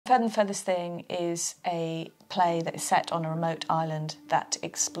Furthest Thing is a play that is set on a remote island that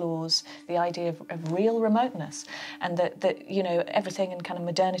explores the idea of real remoteness, and that you know, everything in kind of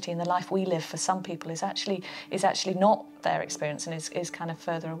modernity and the life we live for some people is actually not their experience and is kind of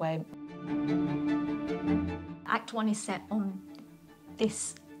further away. Act 1 is set on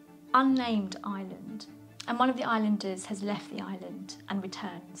this unnamed island, and one of the islanders has left the island and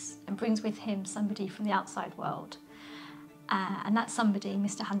returns and brings with him somebody from the outside world. And that somebody,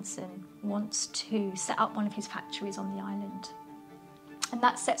 Mr. Hansen, wants to set up one of his factories on the island. And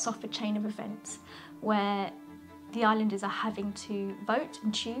that sets off a chain of events where the islanders are having to vote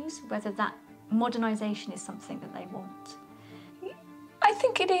and choose whether that modernisation is something that they want. I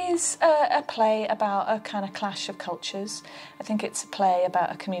think it is a play about a kind of clash of cultures. I think it's a play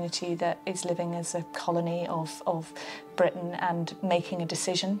about a community that is living as a colony of Britain and making a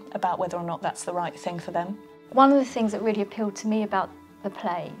decision about whether or not that's the right thing for them. One of the things that really appealed to me about the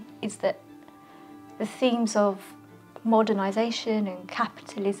play is that the themes of modernisation and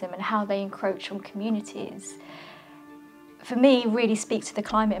capitalism and how they encroach on communities, for me, really speak to the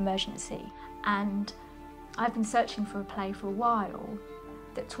climate emergency. And I've been searching for a play for a while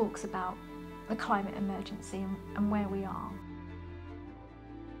that talks about the climate emergency and where we are.